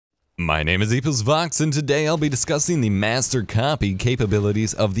My name is EposVox, and today I'll be discussing the Master Copy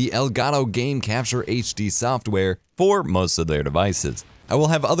capabilities of the Elgato Game Capture HD software for most of their devices. I will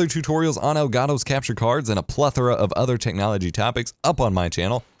have other tutorials on Elgato's capture cards and a plethora of other technology topics up on my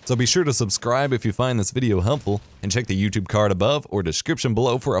channel, so be sure to subscribe if you find this video helpful, and check the YouTube card above or description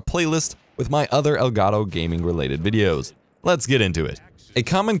below for a playlist with my other Elgato gaming related videos. Let's get into it. A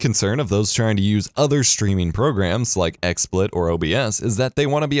common concern of those trying to use other streaming programs like XSplit or OBS is that they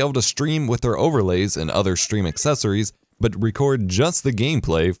want to be able to stream with their overlays and other stream accessories, but record just the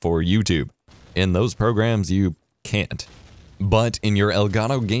gameplay for YouTube. In those programs, you can't. But in your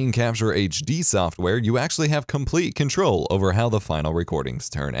Elgato Game Capture HD software, you actually have complete control over how the final recordings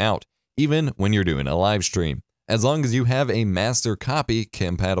turn out, even when you're doing a live stream. As long as you have a Master Copy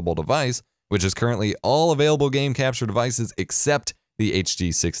compatible device, which is currently all available game capture devices except the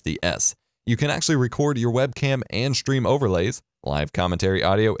HD60S. You can actually record your webcam and stream overlays, live commentary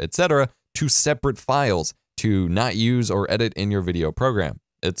audio, etc. to separate files to not use or edit in your video program.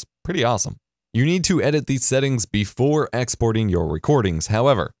 It's pretty awesome. You need to edit these settings before exporting your recordings,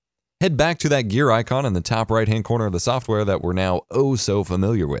 however. Head back to that gear icon in the top right hand corner of the software that we're now oh so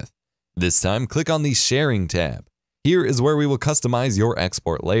familiar with. This time, click on the Sharing tab. Here is where we will customize your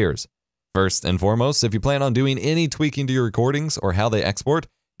export layers. First and foremost, if you plan on doing any tweaking to your recordings or how they export,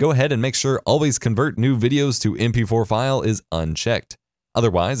 go ahead and make sure Always Convert New Videos to MP4 file is unchecked.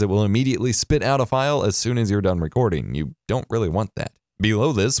 Otherwise, it will immediately spit out a file as soon as you're done recording. You don't really want that.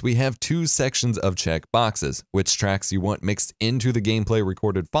 Below this, we have two sections of check boxes, which tracks you want mixed into the gameplay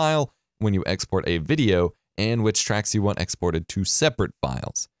recorded file when you export a video, and which tracks you want exported to separate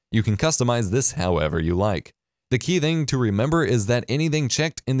files. You can customize this however you like. The key thing to remember is that anything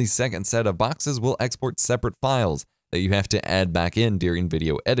checked in the second set of boxes will export separate files that you have to add back in during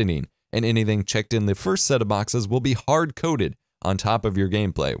video editing, and anything checked in the first set of boxes will be hard-coded on top of your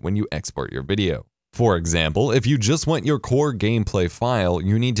gameplay when you export your video. For example, if you just want your core gameplay file,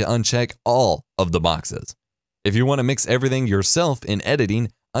 you need to uncheck all of the boxes. If you want to mix everything yourself in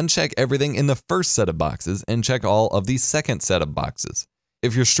editing, uncheck everything in the first set of boxes and check all of the second set of boxes.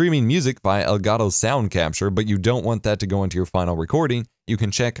 If you're streaming music via Elgato Sound Capture, but you don't want that to go into your final recording, you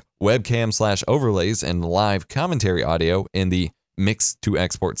can check webcam/overlays and live commentary audio in the Mix to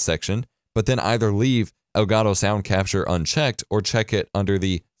Export section, but then either leave Elgato Sound Capture unchecked or check it under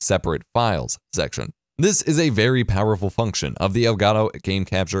the Separate Files section. This is a very powerful function of the Elgato Game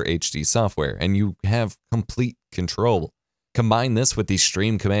Capture HD software, and you have complete control. Combine this with the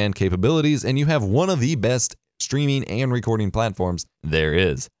Stream Command capabilities, and you have one of the best streaming and recording platforms there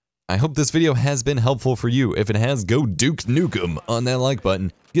is. I hope this video has been helpful for you. If it has, go Duke Nukem on that like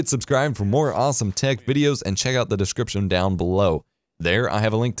button, get subscribed for more awesome tech videos, and check out the description down below. There, I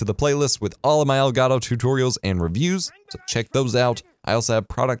have a link to the playlist with all of my Elgato tutorials and reviews, so check those out. I also have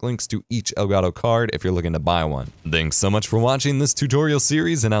product links to each Elgato card if you're looking to buy one. Thanks so much for watching this tutorial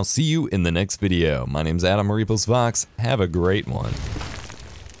series, and I'll see you in the next video. My name's Adam EposVox. Have a great one.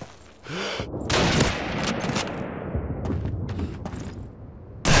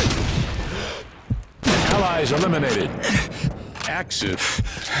 Allies eliminated. Exit.